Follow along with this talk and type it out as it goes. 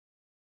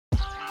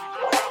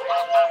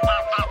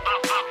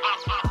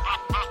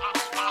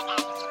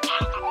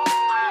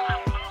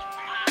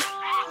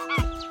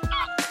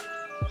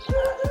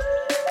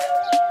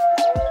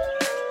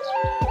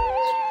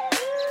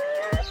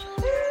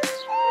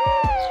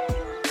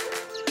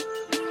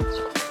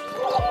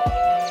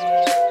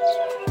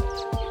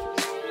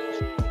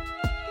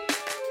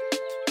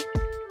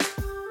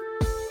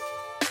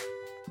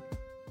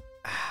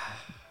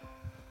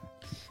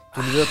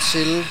lytter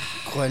til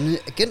Grønne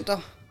Agenter.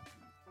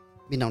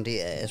 Mit navn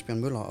det er Asbjørn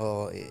Møller,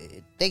 og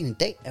dagen i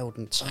dag er jo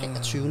den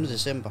 23.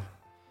 december.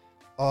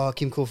 Og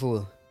Kim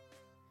Kofod.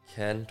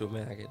 Kan du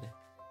mærke det?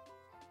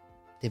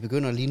 Det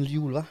begynder at ligne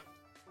jul, hva'?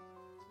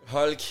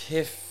 Hold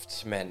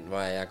kæft, mand, hvor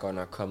er jeg godt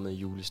nok kommet i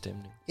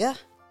julestemning. Ja.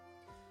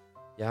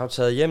 Jeg har jo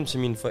taget hjem til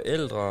mine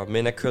forældre,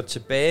 men er kørt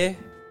tilbage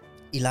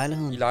I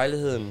lejligheden. i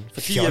lejligheden.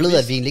 Fordi fjollet,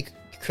 at vi egentlig ikke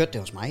kørte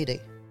det hos mig i dag.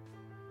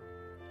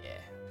 Ja,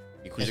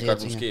 vi kunne så jeg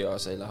godt måske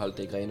også, eller holde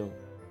det i Greno.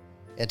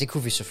 Ja, det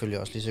kunne vi selvfølgelig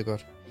også lige så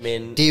godt.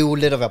 Men Det er jo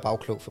let at være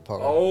bagklog for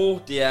pokker.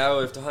 og det er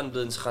jo efterhånden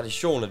blevet en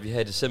tradition, at vi her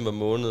i december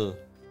måned,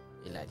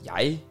 eller at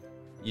jeg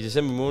i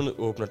december måned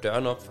åbner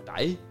døren op for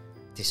dig,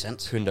 Det er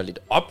sandt. pynter lidt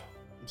op.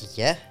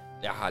 Ja.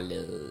 Jeg har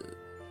lavet...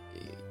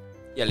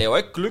 Jeg laver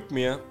ikke gløgg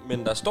mere,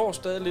 men der står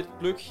stadig lidt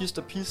gløgg, hist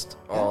og pist.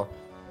 Og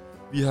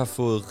vi har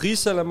fået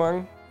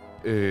risalamande.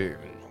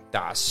 Der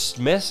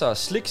er masser af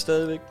slik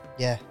stadigvæk.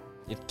 Ja.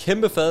 Et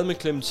kæmpe fad med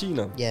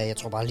clementiner. Ja, jeg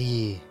tror bare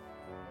lige...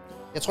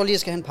 jeg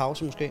skal have en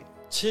pause måske.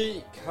 Te,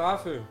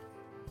 kaffe,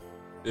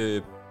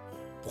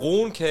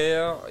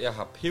 brunkager, jeg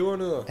har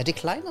pebernødder, Er det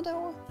kleiner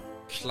derovre?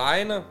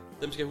 kleiner.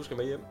 Dem skal jeg huske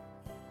med hjem.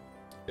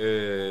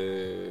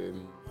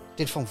 Det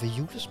er en form for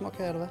julesmok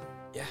her, eller hvad?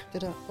 Ja.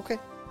 Det der, okay.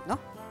 Nå.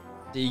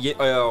 Det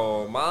er,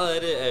 og meget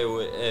af det er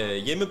jo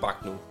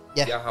hjemmebagt nu.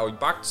 Ja. Jeg har jo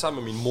bagt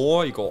sammen med min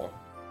mor i går.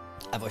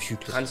 Ej, hvor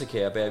hyggeligt.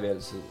 Kransekager bager vi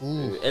altid.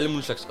 Alle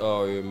mulige slags.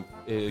 Og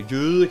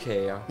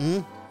jødekager.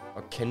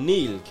 Og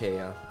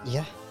kanelkager.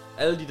 Ja,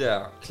 Alle de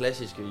der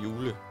klassiske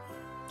jule.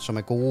 som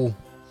er gode.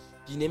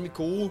 De er nemlig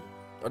gode.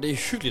 Og det er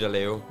hyggeligt at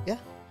lave. Ja.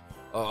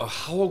 Og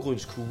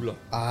havregrynskugler.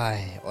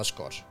 Ej, også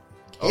godt.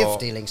 Og- Kæft,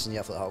 det er længe siden, jeg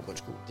har fået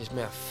havgrønskue. Det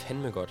smager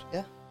fandme godt.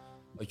 Ja.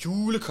 Og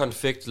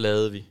julekonfekt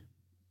lavede vi.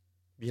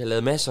 Vi har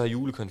lavet masser af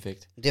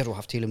julekonfekt. Det har du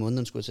haft hele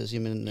måneden, skulle jeg til at sige.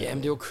 Men, Jamen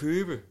det er jo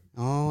købe.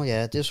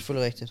 ja, det er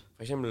selvfølgelig rigtigt.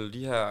 For eksempel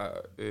de her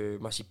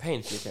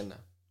marcipanfirkanter.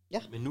 Ja.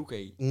 Med nougat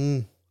i.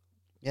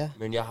 Ja,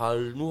 Men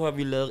nu har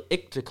vi lavet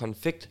ægte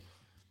konfekt.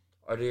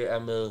 Og det er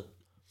med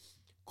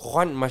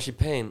grøn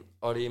marcipan.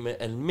 Og det er med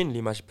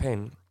almindelig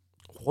marcipan.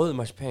 Rød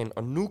marcipan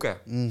og nougat.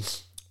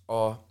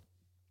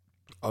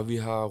 Og vi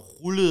har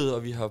rullet,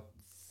 og vi har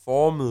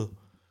formet.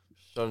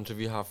 Sådan, så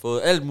vi har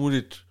fået alt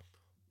muligt.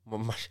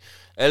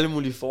 Alle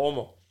mulige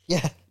former.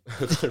 ja,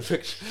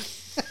 Konfekt.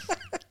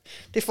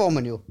 det får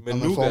man jo, Men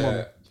når man former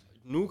dem.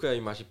 nougat i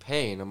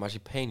marcipan, og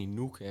marcipan i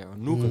nougat, og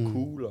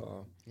nougat-kugler,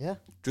 og Ja,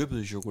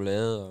 dyppet i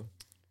chokolade. Og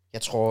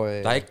jeg tror...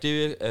 der er ikke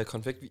det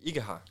konfekt, vi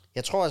ikke har.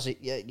 Jeg tror altså,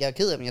 jeg er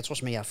ked af, men jeg tror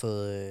simpelthen, jeg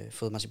har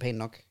fået marcipan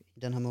nok i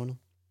den her måned.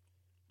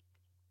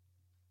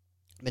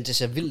 Men det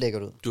ser vildt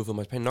lækkert ud. Du har fået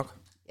marcipan nok?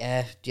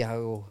 Ja, jeg har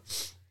jo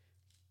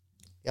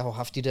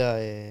haft de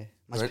der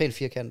marcipan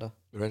firkanter.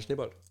 Vil du have en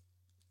snebold?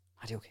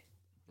 Nej, det er okay.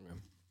 Ja.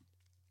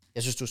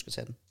 Jeg synes, du skal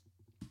tage den.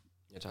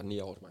 Jeg tager den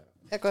lige over til mig.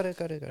 Ja, gør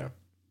det. Ja.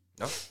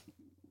 Nå,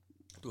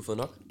 du har fået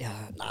nok? Ja,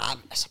 nej,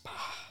 altså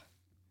bare...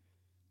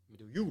 Men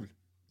det er jo jul.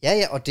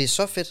 Ja, og det er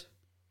så fedt.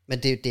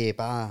 Men det er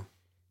bare...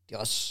 Det er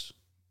også...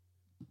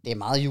 Det er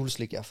meget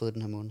juleslik, jeg har fået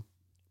den her måned.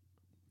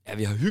 Ja,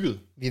 vi har hygget.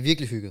 Vi har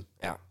virkelig hygget.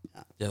 Ja,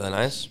 det har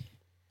været nice.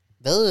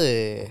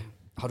 Hvad...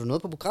 har du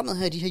noget på programmet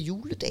her i de her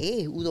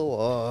juledage, udover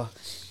at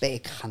bage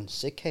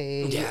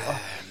kransekage og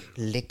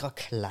lækre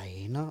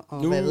kleiner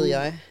og hvad ved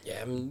jeg?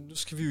 Ja, men nu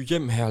skal vi jo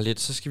hjem her lidt.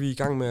 Så skal vi i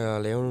gang med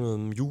at lave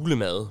noget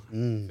julemad.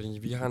 Fordi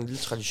vi har en lille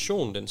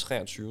tradition den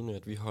 23.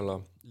 at vi holder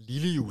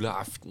lille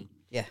juleaften.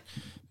 Ja,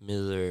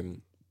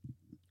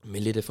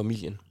 Med lidt af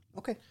familien.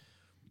 okay.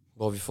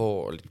 Hvor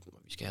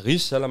vi skal have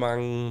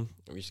risalamande,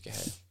 og vi skal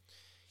have...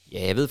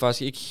 Ja, jeg ved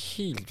faktisk ikke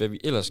helt, hvad vi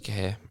ellers skal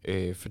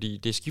have, fordi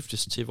det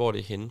skiftes til, hvor det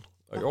er henne.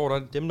 Og i år der er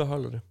det dem, der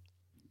holder det.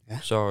 Ja.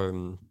 Så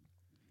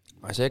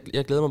altså,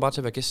 jeg glæder mig bare til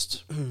at være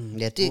gæst.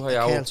 Ja, det Nu har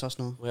jeg kan jo- altså også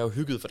noget. Nu har jeg jo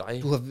hygget for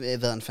dig. Du har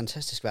været en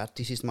fantastisk vært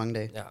de sidste mange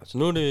dage. Ja, så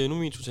nu er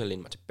min tur til at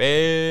læne mig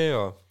tilbage,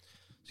 og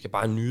skal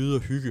bare nyde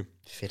og hygge.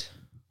 Fedt.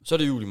 Så er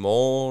det jul i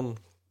morgen,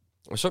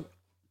 og så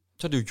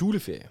er det jo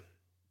juleferie.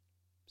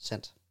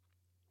 Sandt.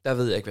 Der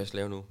ved jeg ikke, hvad jeg skal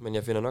lave nu, men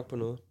jeg finder nok på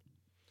noget.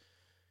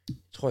 Jeg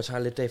tror, jeg tager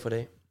lidt dag for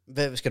dag.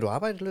 Hvad, skal du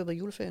arbejde i løbet af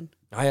juleferien?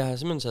 Nej, jeg har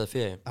simpelthen taget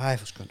ferie. Ej,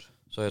 for skønt.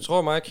 Så jeg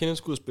tror, mig og Kenneth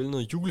skal ud og spille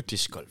noget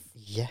julediscgolf.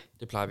 Ja,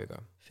 Det plejer vi at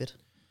gøre. fedt.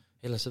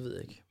 Ellers så ved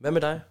jeg ikke. Hvad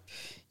med dig?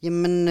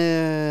 Jamen,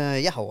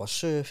 jeg har jo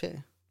også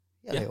ferie.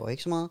 Jeg laver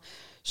ikke så meget.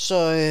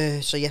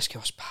 Så jeg skal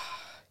også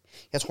bare...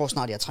 Jeg tror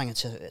snart, jeg trænger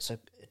til, altså,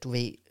 du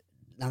ved,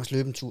 nærmest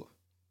løbe en tur.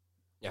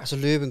 Ja. Altså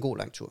løbe en god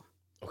lang tur.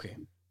 Okay.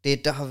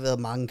 Der har været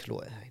mange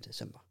kalorier her i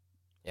december.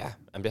 Ja,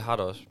 jamen det har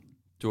du også.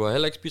 Du har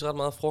heller ikke spist ret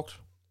meget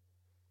frugt.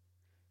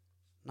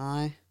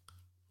 Nej,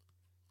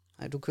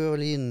 du kører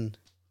lige en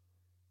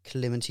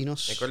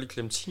clementinos. Jeg kan godt lide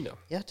clementiner.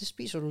 Ja, det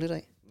spiser du lidt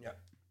af. Ja.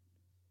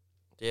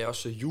 Det er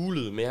også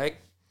julet, men jeg har ikke...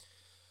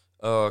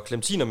 Og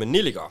clementiner med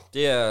nelliker,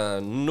 det er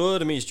noget af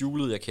det mest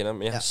julede, jeg kender.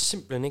 Men jeg har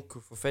simpelthen ikke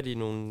kunne få fat i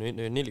nogle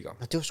nelliker.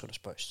 Nå, det var sgu da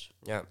spøjst.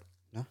 Ja. Nå.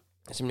 Jeg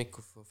har simpelthen ikke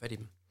kunne få fat i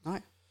dem.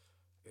 Nej.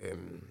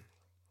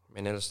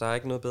 Men ellers, der er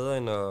ikke noget bedre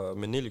end at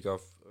med nelliker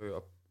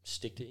og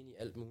stikke det ind i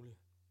alt muligt.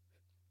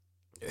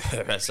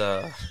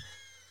 Altså...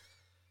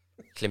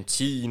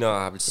 Clementiner,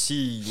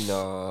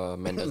 appelsiner,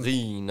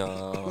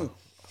 mandariner,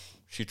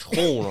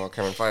 citroner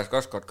kan man faktisk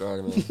også godt gøre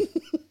det med.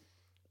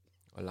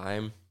 Og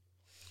lime.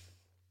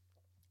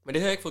 Men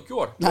det har jeg ikke fået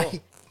gjort. Nej.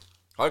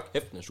 Hold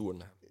kæft, den er sur,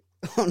 den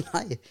her.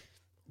 Nej.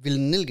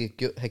 Ville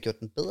nellike have gjort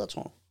den bedre,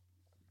 tror du?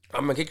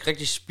 Og man kan ikke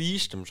rigtig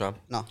spise dem så.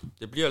 Nå.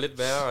 Det bliver lidt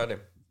værre af det.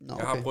 Nå,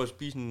 Jeg har prøvet at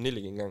spise en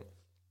nellike engang.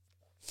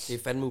 Det er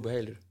fandme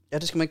ubehageligt. Ja,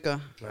 det skal man ikke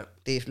gøre. Nej.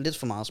 Det er lidt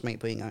for meget smag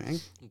på en gang,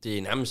 ikke? Det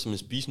er nærmest som at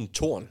spise en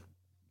torn.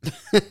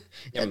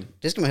 Ja,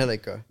 det skal man heller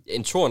ikke gøre.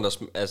 En torn,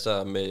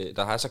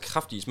 der har så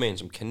kraftig smag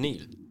som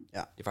kanel. Ja.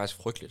 Det er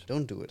faktisk frygteligt.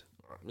 Don't do it.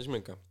 Det skal man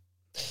ikke gøre.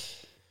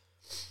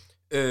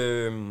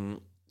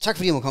 Tak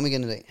fordi jeg må komme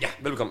igen i dag. Ja,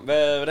 velkommen.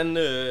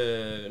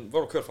 Hvor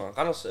har du kørt fra?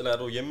 Randers, eller er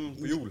du hjemme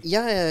på jul?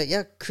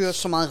 Jeg kører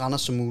så meget i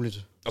Randers som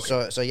muligt.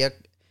 Okay. Så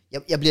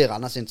jeg bliver i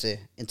Randers indtil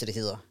det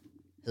hedder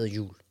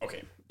jul. Okay,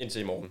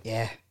 indtil i morgen.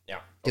 Ja, Ja.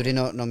 det er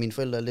jo det, når mine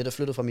forældre er lidt er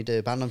flyttet fra mit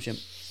barndomshjem.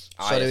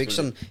 Så er det jo ikke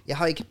sådan, jeg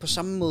har ikke på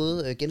samme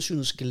måde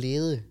gensynets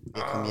glæde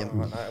ved at komme hjem.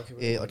 Nej,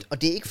 okay.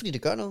 Og det er ikke fordi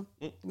det gør noget,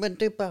 men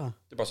det er bare,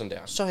 sådan, det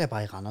er. så er jeg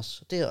bare i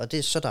Randers. Og det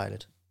er så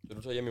dejligt. Så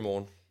du tager hjem i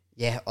morgen?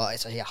 Ja, og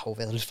altså, jeg har jo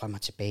været lidt frem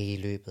og tilbage i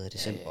løbet af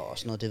december og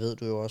sådan noget, det ved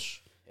du jo også,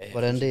 Ja,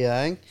 hvordan det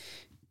er, ikke?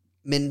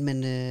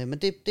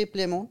 Men det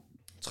bliver i morgen.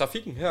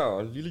 Trafikken her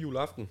og lille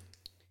juleaften.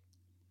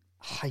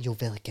 Har jo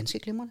været ganske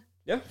glimrende.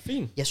 Ja,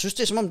 fint. Jeg synes,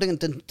 det er som om,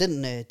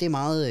 det er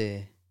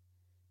meget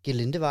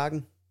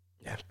gelindevakken.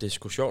 Ja, det er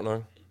sgu sjovt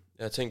nok.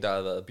 Jeg har tænkt, der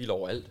har været bil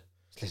overalt.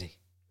 Slet ikke.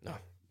 Nå.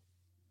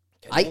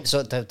 Nej,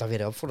 så der vil jeg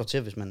da opfordre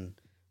til, hvis man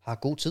har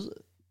god tid,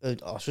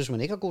 og hvis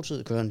man ikke har god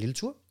tid, køre en lille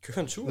tur.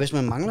 Kør en tur. Hvis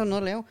man mangler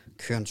noget at lave,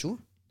 kør en tur.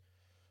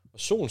 Og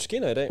solen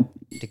skinner i dag.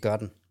 Det gør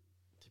den.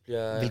 Det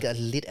bliver... Hvilket er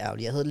lidt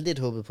ærgerligt. Jeg havde lidt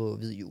håbet på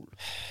hvid jul.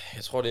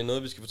 Jeg tror, det er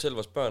noget, vi skal fortælle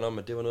vores børn om,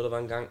 at det var noget, der var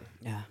engang.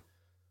 Ja.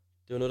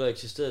 Det var noget, der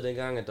eksisterede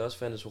dengang, at der også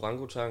fandtes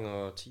orangutang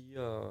og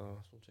tiger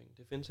og sådan ting.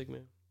 Det findes ikke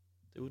mere.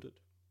 Det er uddødt.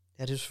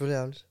 Ja, det er selvfølgelig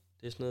ærgerligt.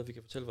 Det er sådan noget, vi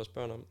kan fortælle vores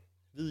børn om.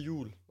 Hvid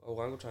jul og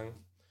orangutang.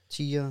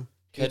 Tiger.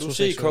 Kan du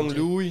se Kong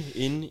Louis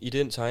inde i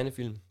den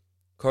tegnefilm?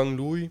 Kong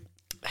Louis.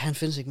 Han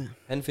findes ikke mere.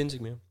 Han findes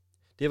ikke mere.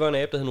 Det var en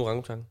abe, der hed en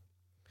orangutang.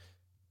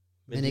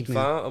 Men din ikke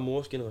far og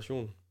mors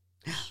generation,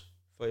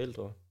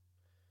 forældre,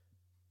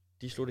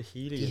 de slog det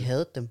hele De ihjel.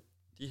 havde dem.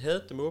 De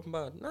havde dem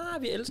åbenbart. Nej,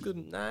 vi elskede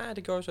dem. Nej,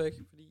 det gør vi så ikke,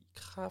 fordi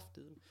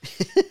kraftede dem.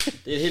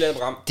 Det er et helt andet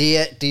program. Det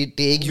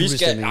er ikke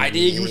julestemning. Nej,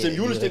 det er ikke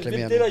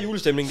julestemning. Det der er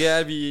julestemning, det er,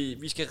 at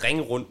vi skal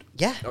ringe rundt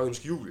Ja, og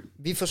ønske jul.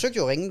 vi forsøgte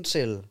jo at ringe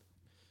til...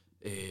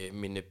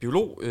 Min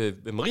biolog,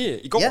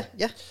 Marie, i går.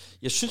 Ja.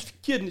 Jeg synes, vi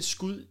giver den et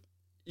skud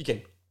igen.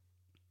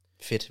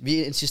 Fedt,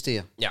 vi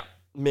insisterer. Ja,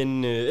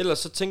 men ellers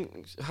så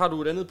har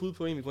du et andet bud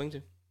på en, vi kunne ringe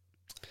til?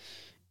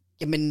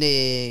 Jamen,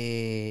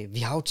 vi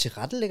har jo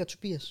tilrettelægger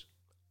Tobias.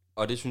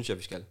 Og det synes jeg,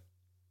 vi skal.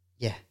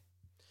 Ja.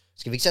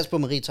 Skal vi ikke satse på,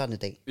 at Marie tager den i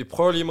dag? Vi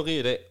prøver lige Marie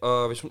i dag,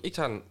 og hvis hun ikke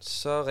tager den,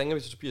 så ringer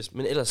vi til Tobias.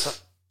 Men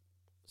ellers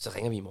så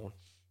ringer vi i morgen.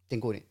 Det er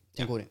en god idé. Det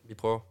er en god idé. Vi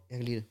prøver. Jeg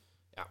kan lide det.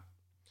 Ja.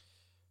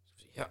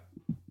 Her.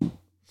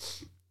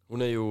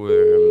 Hun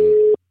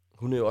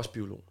er jo også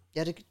biolog.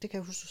 Ja, det kan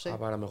jeg huske, du sagde.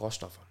 Arbejder med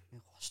råstoffer.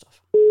 Med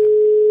råstoffer.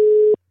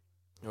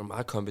 Hun er en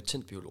meget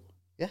kompetent biolog.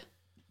 Ja.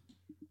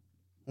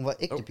 Hun var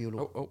ægte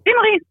biolog. Det er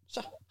Marie.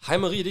 Så. Hej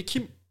Marie, det er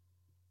Kim.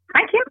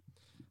 Hej Kim.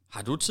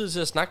 Har du tid til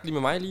at snakke lige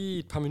med mig lige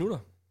et par minutter?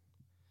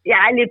 Ja,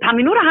 lige et par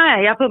minutter har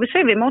jeg. Jeg er på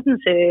besøg ved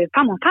Mortens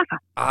farmor og farfar.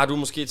 Har du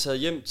måske taget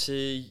hjem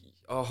til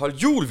at holde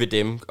jul ved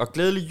dem? Og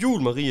glædelig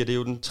jul, Marie. Det er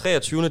jo den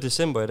 23.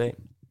 december i dag.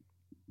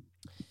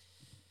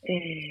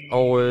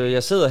 Og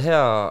jeg sidder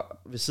her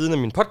ved siden af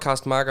min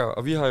podcastmakker,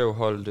 og vi har jo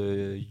holdt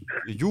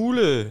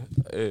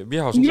vi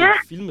har jo sådan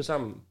set filmet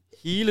sammen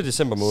hele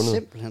december måned.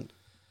 Simpelthen.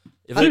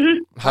 Jeg ved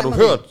ikke,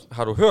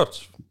 har du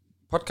hørt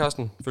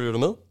podcasten? Følger du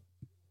med?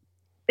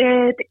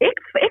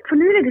 Ikke for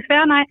nylig,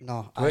 desværre, nej. Nå,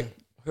 Du har ikke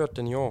hørt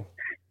den i år?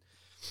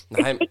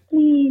 Nej,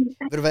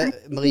 Ved du hvad,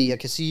 Marie, jeg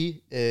kan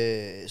sige,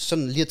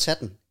 sådan lige at tage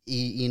den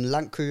i en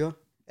lang køre,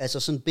 altså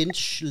sådan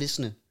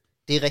binge-listende,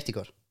 det er rigtig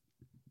godt.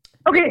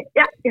 Okay,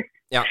 ja. Yes.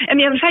 Ja.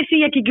 Jamen, jeg vil faktisk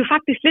sige, at jeg gik jo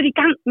faktisk lidt i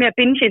gang med at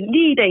binge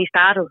lige da I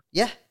startede.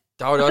 Ja.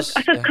 der var det også.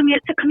 Og så kom jeg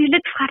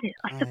lidt fra det,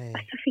 og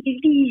så fik jeg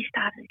lige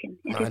startet igen.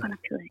 Jeg er godt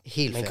nok ked af.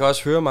 Helt Man fair. kan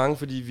også høre mange,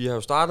 fordi vi har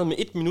jo startet med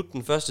 1 minut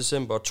den 1.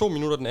 december, og 2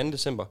 minutter den 2.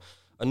 december.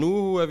 Og nu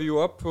er vi jo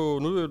oppe på,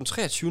 nu er det jo den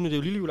 23. Det er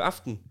jo lille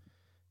juleaften.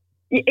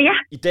 Ja.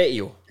 I dag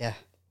jo. Ja.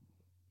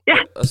 Ja.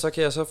 Og så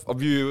kan jeg så,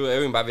 og vi er jo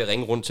egentlig bare ved at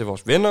ringe rundt til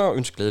vores venner og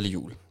ønske glædelig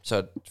jul. Så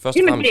først og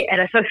Jamen, fremmest, det er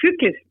da så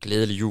hyggeligt.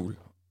 glædelig jul.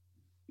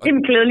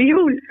 Jamen, glædelig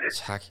jul.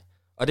 Tak.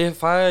 Og det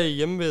fejrer I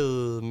hjemme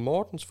ved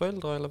Mortens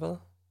forældre, eller hvad?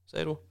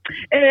 Sagde du?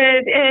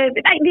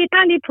 Nej, vi er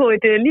bare lige på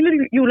et lille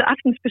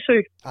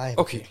juleaftensbesøg. Ej,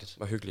 Okay,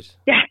 hvor hyggeligt.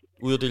 Ja.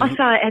 Ude af det Og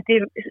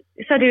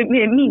så er det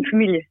med min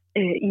familie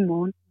i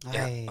morgen.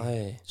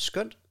 Ej.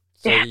 Skønt.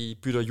 Så I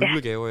bytter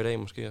julegaver i dag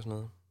måske og sådan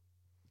noget?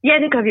 Ja,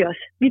 det gør vi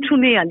også. Vi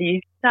turnerer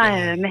lige. Der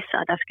er masser,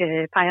 der skal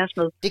fejres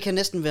med. Det kan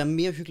næsten være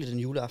mere hyggeligt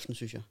end juleaften,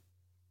 synes jeg.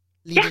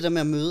 Lige det der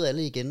med at møde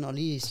alle igen, og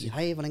lige sige,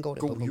 hej, hvordan går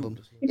det? God Bum, bum, jul. bum.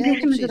 Det er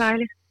simpelthen så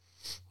dejligt.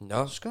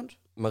 Nå, Skønt.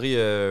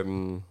 Maria,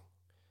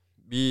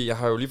 Jeg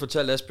har jo lige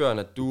fortalt Asbjørn,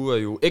 at du er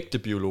jo ægte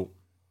biolog.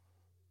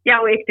 Jeg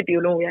er jo ægte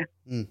biolog, ja.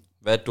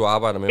 Hvad er det, du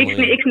arbejder med, Ikke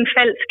sådan en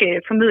falsk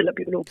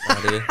formidlerbiolog. Ja,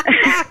 det.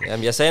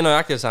 Jamen, jeg sagde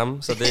nøjagtigt det samme,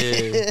 så det...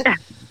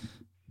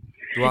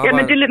 Du arbejder...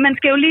 Jamen,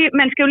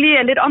 man skal jo lige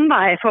have lidt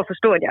omveje for at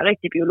forstå, at jeg er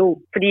rigtig biolog.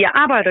 Fordi jeg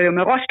arbejder jo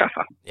med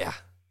råstoffer. Ja.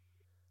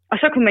 Og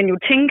så kunne man jo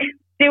tænke,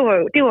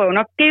 det var jo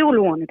nok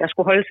geologerne, der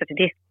skulle holde sig til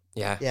det.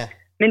 Ja. Ja.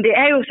 Men det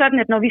er jo sådan,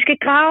 at når vi skal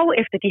grave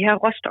efter de her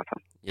råstoffer,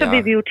 så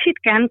vil vi jo tit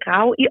gerne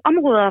grave i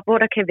områder, hvor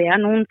der kan være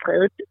nogle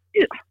fredede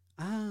dyr.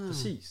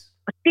 Præcis.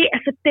 Og det er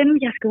så dem,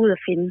 jeg skal ud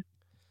og finde.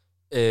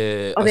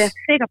 Og være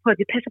sikker på, at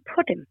vi passer på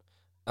dem.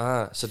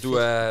 Så du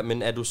er... Men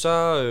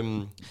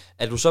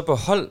er du så på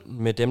hold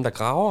med dem, der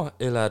graver,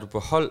 eller er du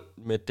på hold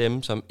med dem,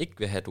 som ikke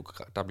vil have,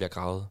 der bliver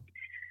gravet?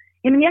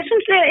 Jamen, jeg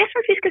synes,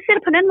 vi skal se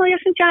det på den måde.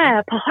 Jeg synes, jeg er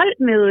på hold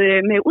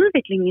med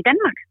udviklingen i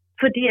Danmark.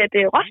 Fordi at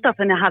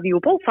råstofferne har vi jo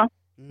brug for.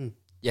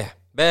 Ja,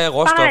 hvad er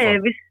råstoffer?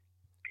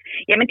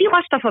 Jamen, de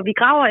råstoffer, vi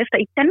graver efter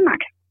i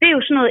Danmark, det er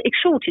jo sådan noget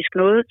eksotisk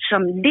noget,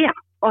 som ler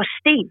og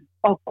sten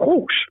og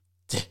grus.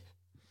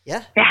 Ja.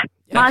 Ja,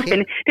 meget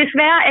spændende.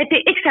 Desværre er det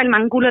ikke særlig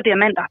mange guld og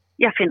diamanter,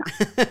 jeg finder.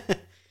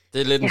 Det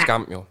er lidt en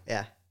skam, jo.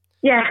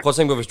 Ja. Prøv at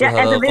tænke på, hvis du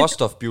havde været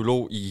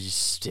råstofbiolog i,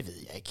 det ved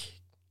jeg ikke,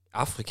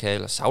 Afrika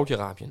eller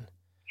Saudi-Arabien.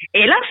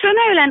 Eller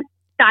Sønderjylland.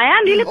 Der er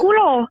en lille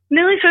guldår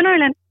nede i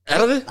Sønderjylland. Er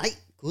der det? Nej,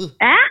 gud.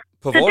 Ja,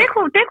 så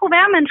det kunne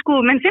være, at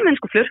man simpelthen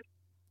skulle flytte.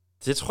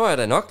 Det tror jeg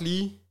da nok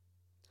lige.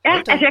 Ja,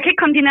 altså jeg kan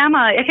ikke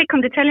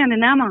komme detaljerne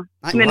nærmere.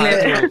 Nej, men,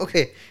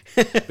 okay.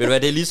 Ved du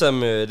hvad, det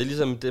er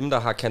ligesom dem, der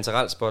har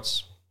kantarelspots.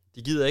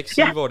 De gider ikke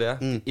sige, hvor det er.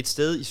 Et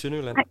sted i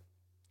Sønderjylland. Nej.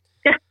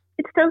 Ja,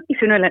 et sted i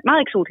Sønderjylland.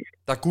 Meget eksotisk.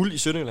 Der er guld i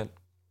Sønderjylland.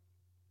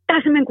 Der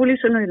er simpelthen guld i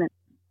Sønderjylland.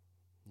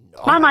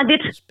 Meget, meget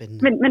lidt.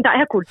 Men der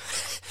er guld.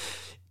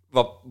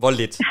 Hvor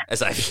lidt?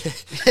 Altså,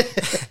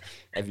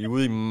 er vi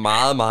ude i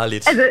meget, meget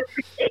lidt? Altså,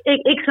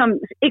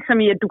 ikke som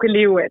i, at du kan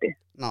leve af det.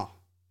 Nå.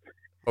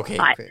 Okay.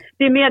 Nej,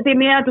 det er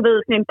mere, du ved,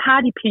 sådan en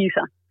party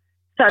pleaser.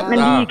 Så man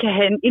lige kan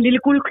have en lille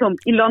guldklump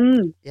i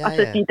lommen, og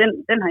så sige,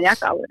 den har jeg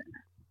gravet.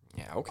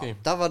 Ja, okay.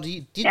 Der var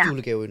dit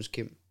julegaveønske,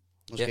 Kim.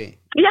 Måske.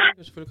 Ja,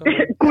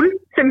 guld,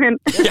 simpelthen.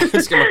 Ja,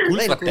 skal man guld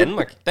fra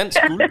Danmark? Dansk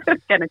guld? Ja,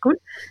 den er guld.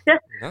 Ja.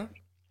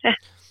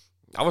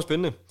 Ja, hvor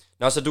spændende.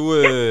 Nå, så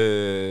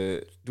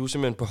du er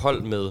simpelthen på hold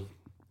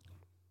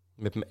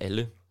med dem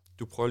alle.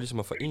 Du prøver ligesom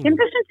at forene. Jamen,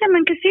 det synes jeg,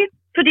 man kan sige.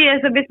 Fordi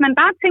altså, hvis man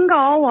bare tænker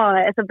over,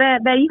 altså,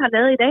 hvad I har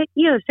lavet i dag,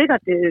 I har jo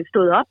sikkert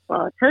stået op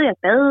og taget jer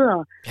bad,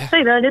 og så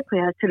har I været lidt på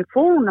jeres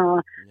telefon, og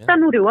så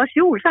nu er det jo også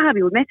jul, så har vi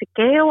jo en masse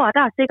gaver, og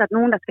der er sikkert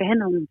nogen, der skal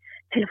have nogle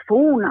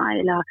telefoner,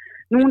 eller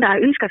nogen,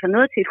 der ønsker sig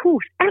noget til et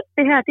hus. Alt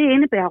det her, det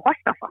indebærer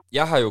råstoffer.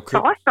 Jeg har jo købt...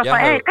 Så råstoffer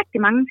er rigtig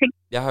mange ting.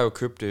 Jeg har jo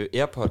købt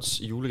AirPods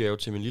i julegave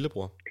til min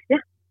lillebror.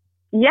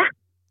 Ja.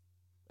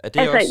 Er det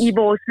altså også? I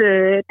vores,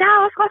 der er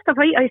også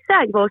råstoffer i, og især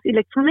i vores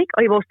elektronik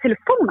og i vores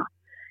telefoner.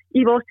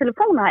 I vores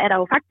telefoner er der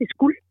jo faktisk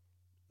guld.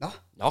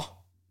 Nå.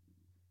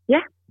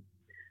 Ja.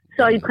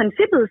 Så i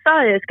princippet, så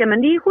skal man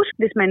lige huske,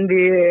 hvis man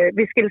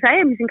vil skille sig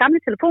af med sin gamle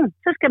telefon,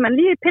 så skal man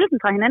lige pille den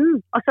fra hinanden,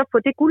 og så få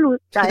det guld ud,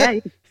 der er i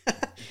den.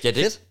 Ja,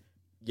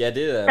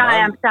 det er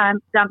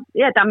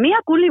der er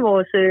mere guld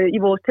i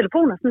vores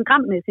telefoner, sådan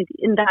grammæssigt,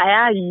 end der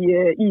er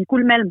i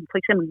guldmalm, for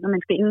eksempel, når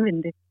man skal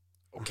indvinde det.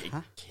 Okay,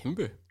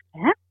 kæmpe.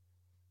 Ja.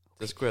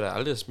 Så skulle jeg da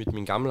aldrig have smidt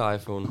min gamle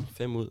iPhone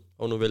 5 ud,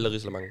 og nu vælter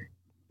Risalemang.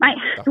 Nej,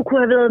 du kunne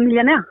have været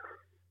millionær.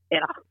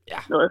 Eller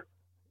noget.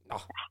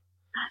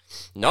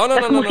 Nå.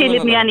 Der skulle måske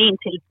lidt mere end en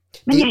til.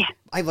 Men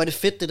Ej, hvor er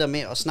det fedt det der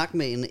med at snakke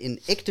med en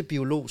ægte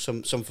biolog,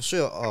 som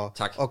forsøger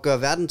at gøre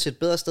verden til et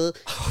bedre sted,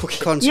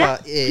 kontra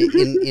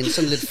en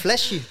sådan lidt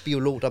flashy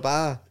biolog, der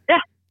bare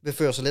vil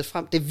føre sig lidt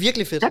frem. Det er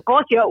virkelig fedt. Der går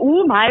og siger,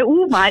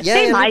 mig. Ja,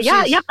 se mig,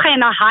 jeg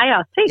træner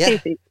hajer. Se.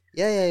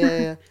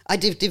 Ja. Ej,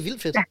 det er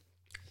vildt fedt.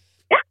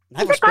 Ja,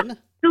 nej, hvor spændende.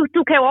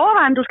 Du kan jo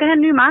overveje, om du skal have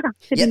en ny marker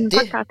til din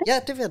podcast. Ja,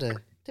 det vil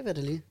jeg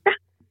da lige. Ja.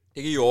 Det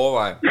kan I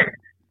overveje.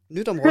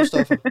 Nyt om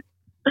råstoffer.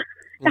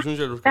 Nu synes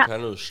jeg, du skal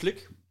tage noget slik.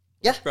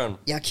 Ja,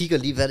 jeg kigger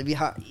lige, hvad det vi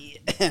har i.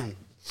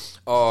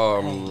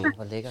 Og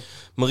hvor lækkert.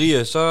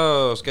 Marie, så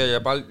skal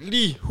jeg bare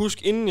lige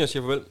huske, inden jeg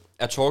siger farvel,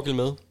 er Torkild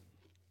med?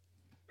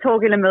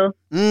 Torkild er med.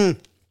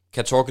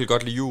 Kan Torkild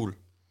godt lide jul?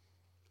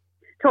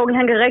 Torkild,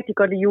 han kan rigtig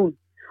godt lide jul.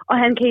 Og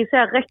han kan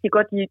især rigtig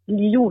godt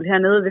lide jul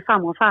hernede ved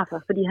farmor og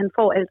farfar, fordi han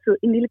får altid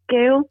en lille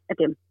gave af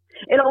dem.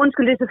 Eller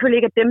undskyld, det er selvfølgelig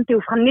ikke af dem, det er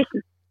jo fra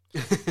nissen.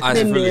 Ej,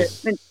 selvfølgelig.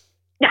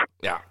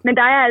 Ja, men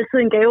der er altid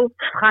en gave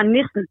fra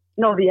nissen,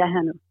 når vi er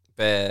hernede.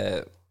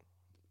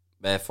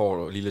 Hvad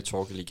får lille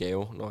Torkild i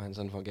gave, når han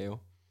sådan får gave?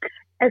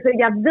 Altså,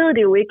 jeg ved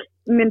det jo ikke,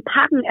 men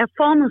pakken er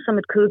formet som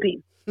et kødben.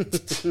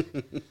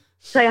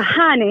 Så jeg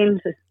har en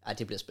anelse. Ej,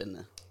 det bliver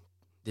spændende.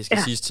 Det skal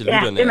siges til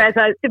lytterne. Ja,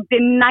 det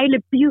er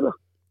neglebider.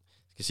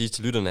 Det skal siges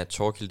til lytterne, at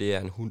Torkild, det er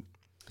en hund.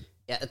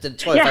 Ja, det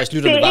tror jeg faktisk,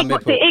 lytterne var med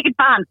på. Det er ikke et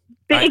barn.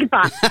 Det er ikke et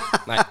barn.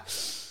 Nej.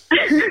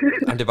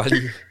 Jamen, det er bare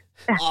lige...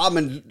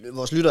 men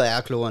vores lyttere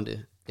er klogere end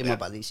det. Det må jeg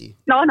bare lige sige.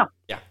 Nå.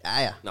 Ja.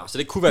 Nå, så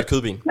det kunne være et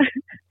kødben.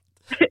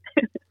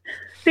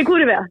 Det kunne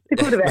det være.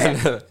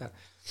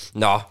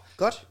 Nå,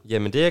 Godt.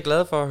 Jamen, det er jeg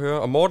glad for at høre.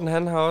 Og Morten,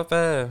 han har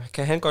også...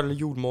 Kan han godt lide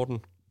jul, Morten?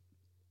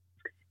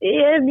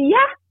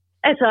 Ja,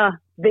 altså,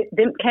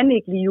 hvem kan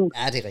ikke lide jul?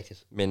 Ja, det er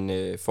rigtigt. Men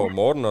får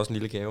Morten også en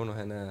lille gave, når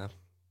han er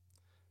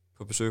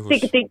på besøg hos...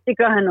 Det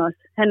gør han også.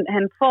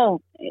 Han får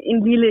en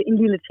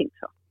lille ting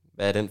så.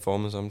 Hvad er den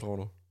formet som, tror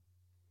du?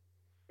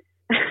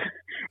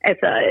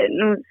 Altså,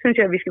 nu synes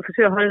jeg, at vi skal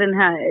forsøge at holde den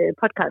her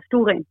podcast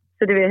stueren,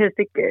 så det vil jeg helst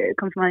ikke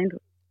komme så meget ind på.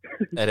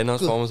 Er den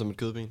også formet som et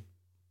kødben?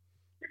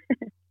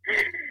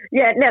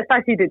 Ja, lad os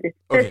bare sige det.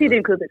 Lad os sige, det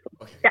er en kødben.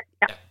 Okay.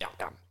 Ja.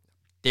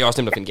 Det er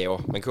også nemt at finde gaver.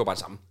 Man køber bare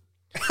det samme.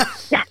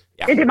 Ja.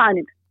 Det er meget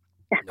nemt.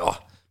 Ja. Nå,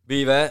 ved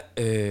I hvad?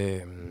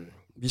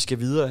 Vi skal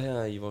videre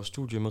her i vores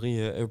studie,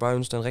 Marie. Jeg vil bare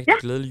ønske dig en rigtig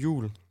glædelig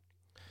jul.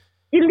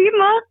 I lige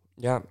måde.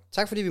 Ja.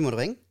 Tak fordi vi måtte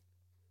ringe.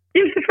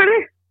 Jamen,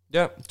 selvfølgelig.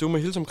 Ja, du må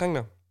hilse omkring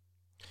dig.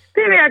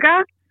 Det vil jeg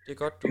gøre. Det er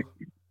godt, du.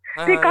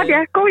 Hej, det er godt,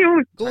 ja. God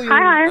jul. God jul.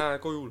 Hej. Ja,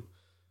 god jul.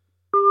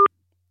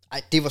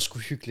 Ej, det var sgu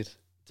hyggeligt.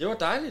 Det var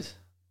dejligt.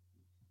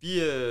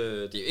 Det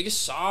er jo ikke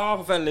så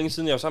forfærdeligt længe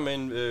siden, jeg var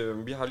sammen med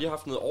en... vi har lige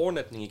haft noget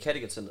overnatning i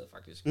Kattegat-centeret,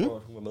 faktisk, hvor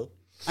hun var med.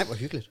 Ej, hvor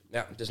hyggeligt.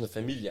 Ja, det er sådan et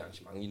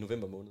familiearrangement i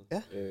november måned.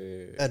 Ja.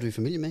 Er du i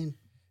familie med hende?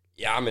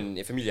 Ja,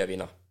 men familie er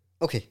venner.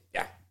 Okay.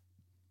 Ja.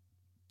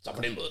 Så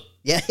på den måde.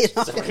 Ja,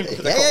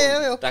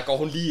 jo. Der går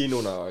hun lige ind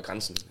under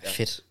grænsen. Ja.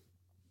 Fedt.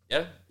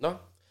 Ja, nå.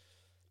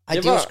 Ej,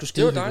 det var sgu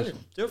skide det var dejligt.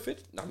 Det var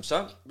fedt. Nå, men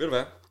så, ved du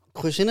hvad?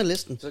 Kryds ind ad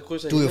listen.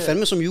 Du er jo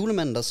fandme som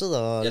julemanden, der sidder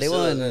og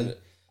laver en...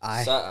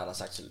 Ej. Så er der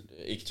sagt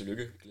ikke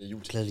tillykke.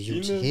 Glædelig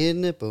jul til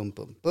hende.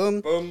 Bum.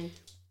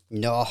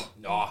 Nå.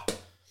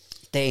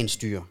 Dagens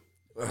dyr.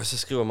 Og så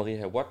skriver Marie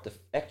her, what the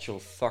actual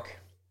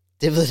fuck?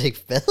 Det ved jeg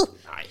ikke, hvad?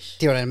 Nej.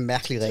 Det var da en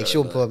mærkelig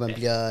reaktion på, at man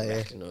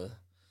bliver... noget.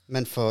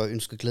 Man får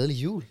ønsket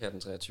glædelig jul. Her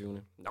den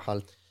 23.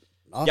 Hold.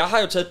 Nå. Jeg har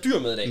jo taget dyr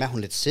med i dag. Men er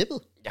hun lidt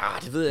sippet? Ja,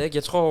 det ved jeg ikke.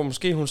 Jeg tror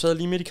måske, hun sad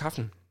lige midt i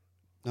kaffen.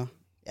 Nå.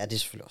 Ja, det er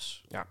selvfølgelig også.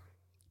 Ja.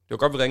 Det var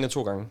godt, vi ringede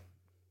 2 gange.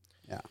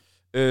 Ja.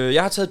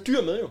 Jeg har taget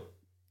dyr med jo.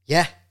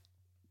 Ja.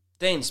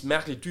 Dagens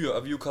mærkelige dyr,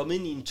 og vi er jo kommet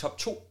ind i en top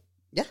 2.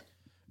 Ja.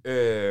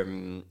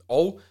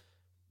 Og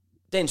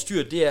dagens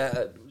dyr,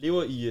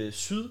 lever i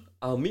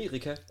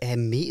Sydamerika.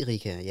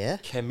 Amerika, ja.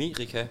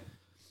 Kamerika.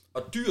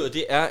 Og dyret,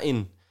 det er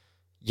en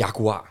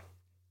jaguar.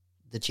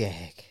 The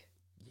Jag.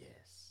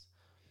 Yes.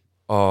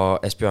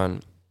 Og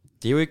Asbjørn,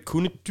 det er jo ikke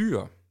kun et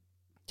dyr.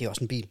 Det er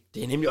også en bil.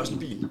 Det er nemlig også en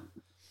bil.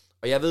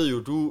 Og jeg ved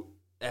jo, du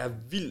er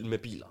vild med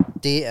biler.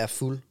 Det er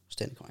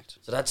fuldstændig korrekt.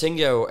 Så der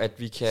tænker jeg jo, at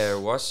vi kan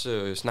jo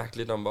også snakke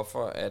lidt om,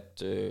 hvorfor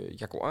at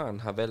Jaguaren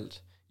har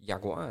valgt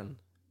Jaguaren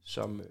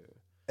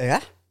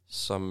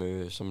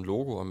som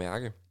logo og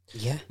mærke.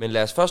 Ja. Men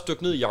lad os først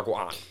dykke ned i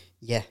Jaguaren.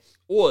 Ja.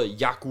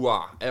 Ordet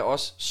Jaguar er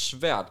også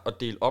svært at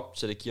dele op,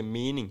 så det giver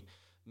mening.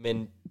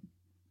 Men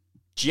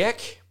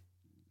Jack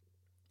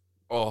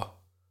og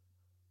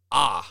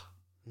ar.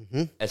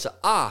 Altså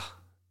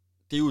ar,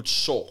 det er jo et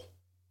sår.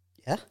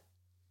 Ja.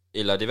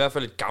 Eller det er i hvert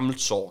fald et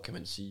gammelt sår, kan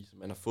man sige.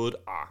 Man har fået et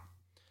ar.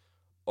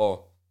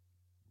 Og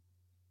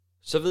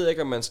så ved jeg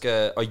ikke, om man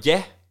skal... Og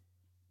ja,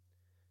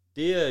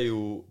 det er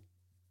jo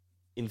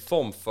en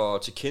form for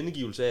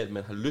tilkendegivelse af, at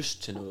man har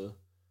lyst til noget.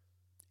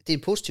 Det er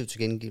en positiv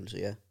tilkendegivelse,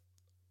 ja.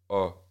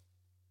 Og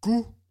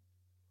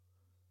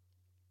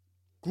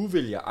Gud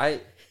vil jeg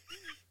ej.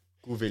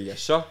 Gud vil jeg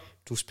så.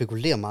 Du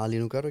spekulerer meget lige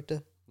nu, gør du ikke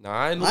det?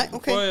 Nej,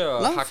 okay. Prøver jeg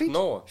at hakke den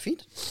over.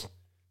 Fint.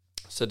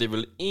 Så det er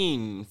vel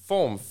en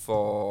form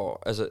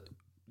for... Altså,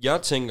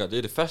 jeg tænker, det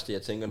er det første,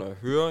 jeg tænker, når jeg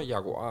hører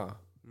jaguar.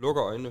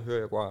 Lukker øjnene og hører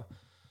jaguar.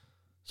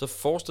 Så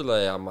forestiller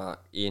jeg mig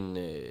en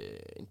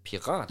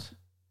pirat.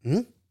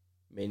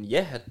 Med en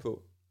ja-hat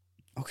på.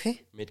 Okay.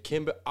 Med et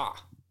kæmpe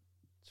ar.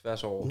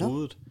 Tværs over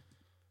hovedet.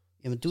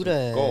 Jamen, du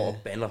der... går og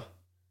banner.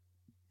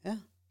 Ja,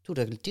 du er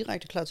da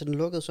direkte klar til den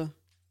lukkede, så.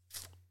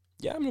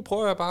 Ja, men nu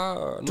prøver jeg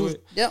bare...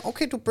 Ja,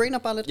 okay, du brainer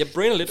bare lidt. Jeg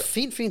brainer lidt.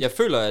 Fint. Jeg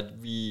føler,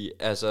 at vi...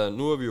 Altså,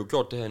 nu har vi jo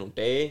gjort det her i nogle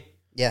dage.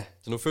 Ja.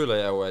 Så nu føler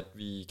jeg jo, at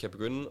vi kan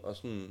begynde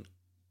at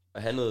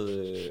have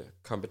noget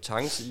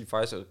kompetence i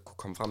faktisk at kunne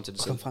komme frem til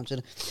det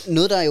selv.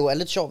 Noget, der jo er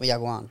lidt sjovt ved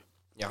jaguaren.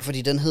 Ja.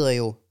 Fordi den hedder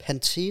jo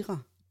Panthera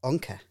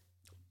onca.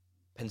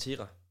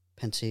 Panthera.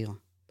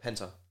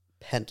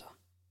 Panther.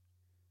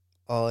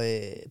 Og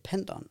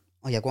panteren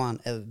og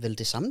jaguaren er vel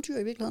det samme dyr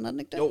i virkeligheden, er den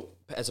ikke det? Jo,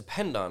 altså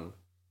panteren,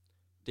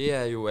 det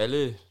er jo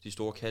alle de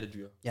store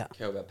kattedyr. Ja.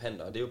 Kan jo være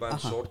panter, og det er jo bare en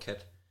sort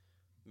kat.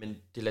 Men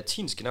det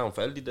latinske navn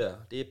for alle de der,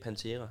 det er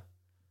Panthera.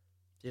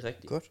 Det er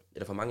rigtigt. Godt.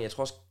 Eller for mange, jeg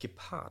tror også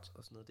gepard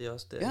og sådan noget, det er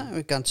også der.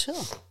 Ja,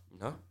 garanteret.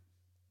 Nå.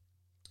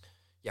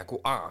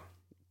 Jaguar.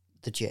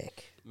 The Jag.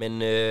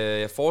 Men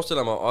jeg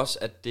forestiller mig også,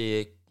 at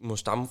det må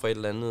stamme fra et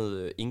eller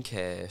andet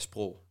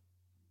Inka-sprog.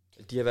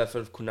 De har i hvert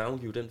fald kunnet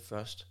navngive den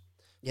først.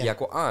 Ja.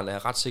 Jaguaren er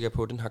jeg ret sikker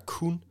på, at den har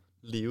kun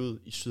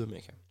levet i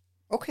Sydamerika.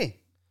 Okay.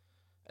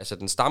 Altså,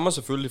 den stammer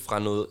selvfølgelig fra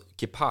noget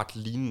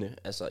gepard-lignende,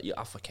 altså i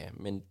Afrika,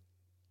 men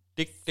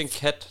det er den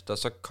kat, der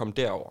så kom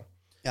derover.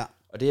 Ja.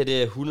 Og det her,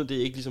 det er 100, det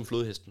er ikke ligesom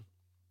flodhesten.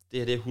 Det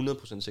her, det er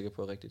 100% sikker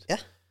på rigtigt. Ja.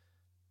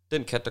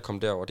 Den kat, der kom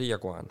derover, det er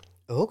jaguaren.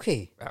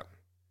 Okay. Ja. Jeg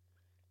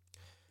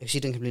kan sige,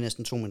 at den kan blive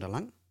næsten 2 meter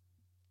lang.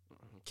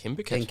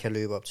 Kæmpe kat. Den kan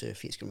løbe op til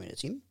 80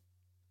 km/t.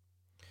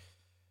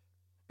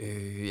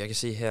 Jeg kan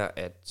se her,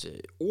 at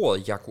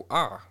ordet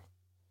jaguar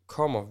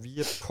kommer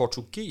via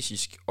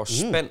portugisisk og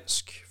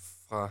spansk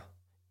fra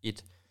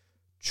et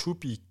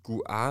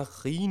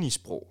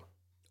Tupi-Guarani-sprog.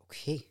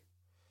 Okay.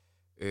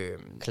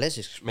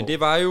 Klassisk sprog. Men det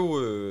var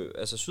jo...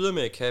 altså,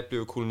 Sydamerika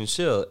blev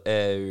koloniseret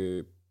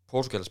af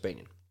Portugal og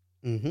Spanien.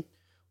 Mm-hmm.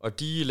 Og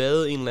de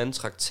lavede en eller anden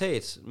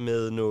traktat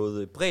med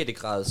noget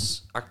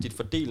breddegradsagtigt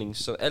fordeling,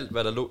 så alt,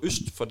 hvad der lå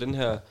øst for den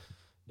her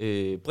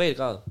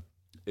breddegrad,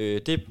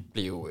 det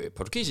blev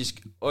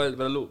portugisisk, og alt,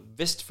 hvad der lå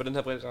vest for den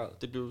her breddegrad,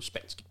 det blev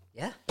spansk.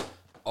 Ja.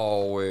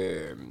 Og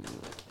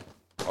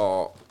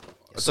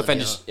så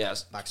fandt de... Ja,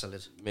 bakser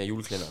lidt. med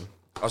juleklænderen.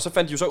 Og så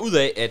fandt de jo så ud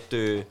af,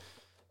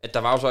 at der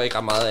var jo så ikke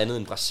ret meget andet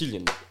end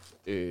Brasilien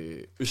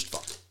øst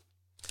for.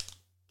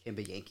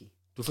 Kæmpe Yankee.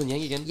 Du har fået en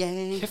Yankee igen?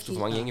 Yankee. Kæft, du får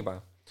mange Yankee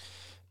bare.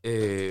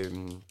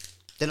 Den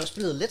er også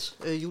blevet let,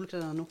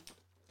 juleklæderen nu.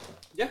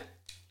 Ja,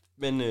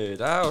 men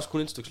der er også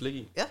kun et stykke slik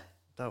i. Ja,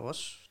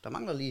 der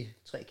mangler lige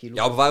 3 kilo.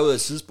 Jeg var på vej ud af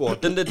et sidespor.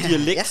 Den der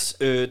dialekt,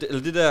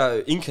 eller det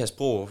der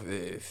Inka-sprog,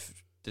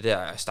 det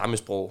der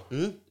stammesprog,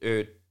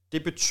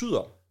 det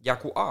betyder,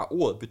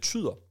 jaguar-ordet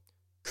betyder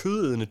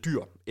kødædende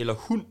dyr, eller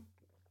hund.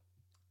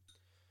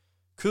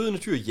 Kødædende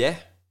dyr, ja,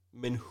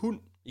 men hund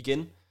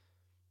igen.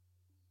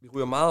 Vi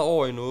ryger meget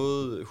over i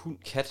noget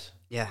hund-kat.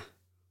 Ja.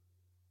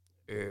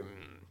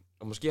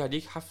 Og måske har de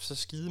ikke haft så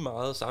skide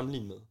meget at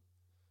sammenligne med.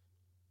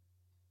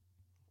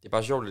 Det er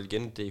bare sjovt, at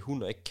igen, det er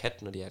hund og ikke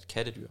kat, når det er et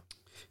kattedyr.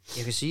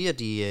 Jeg kan sige,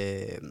 at i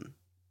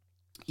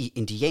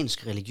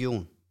indiansk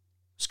religion,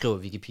 skriver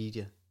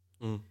Wikipedia,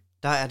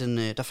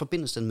 der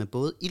forbindes den med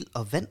både ild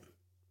og vand,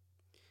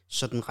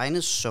 så den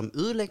regnes som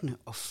ødelæggende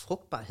og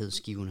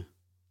frugtbarhedsgivende.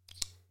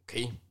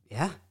 Okay.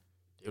 Ja.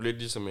 Det er jo lidt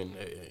ligesom en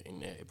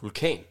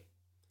vulkan.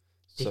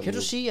 Det kan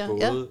du sige, ja.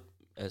 Både,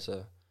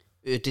 altså...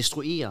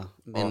 destruerer,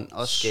 men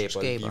også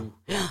skaber.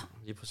 Ja,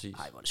 lige præcis.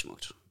 Ej, hvor er det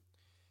smukt.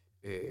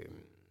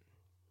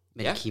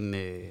 Men ja. Kim,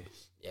 det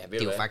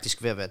er jo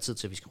faktisk ved at være tid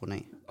til, at vi skal runde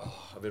af.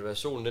 Og ved du hvad,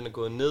 solen den er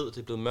gået ned, det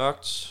er blevet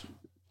mørkt.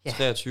 Ja.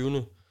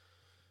 23.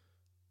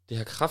 Det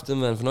har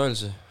kraftedeme været en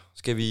fornøjelse.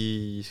 Skal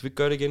vi ikke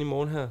gøre det igen i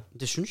morgen her?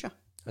 Det synes jeg.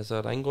 Altså,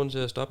 der er ingen grund til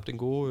at stoppe det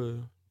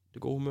gode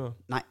humør.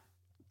 Nej.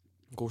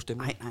 En god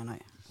stemning. Nej.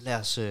 Lad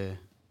os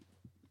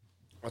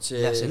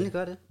endelig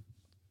gøre det.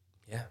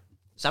 Ja.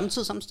 Samme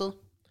tid, samme sted.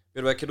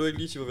 Ved du hvad, kan du ikke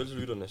lige sige farvel til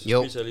lytterne? Så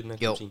spiser jeg lige den her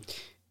kantin.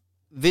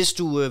 Hvis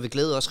du vil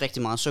glæde os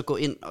rigtig meget, så gå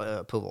ind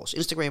på vores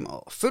Instagram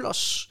og følg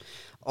os.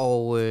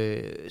 Og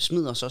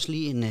smid os også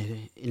lige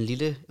en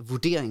lille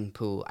vurdering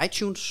på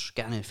iTunes.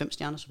 Gerne 5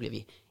 stjerner, så bliver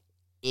vi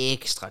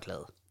ekstra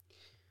glade.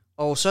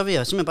 Og så vil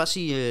jeg simpelthen bare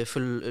sige,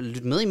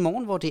 lyt med i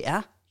morgen, hvor det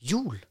er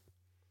jul.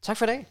 Tak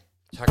for i dag.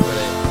 Tak for i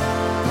dag.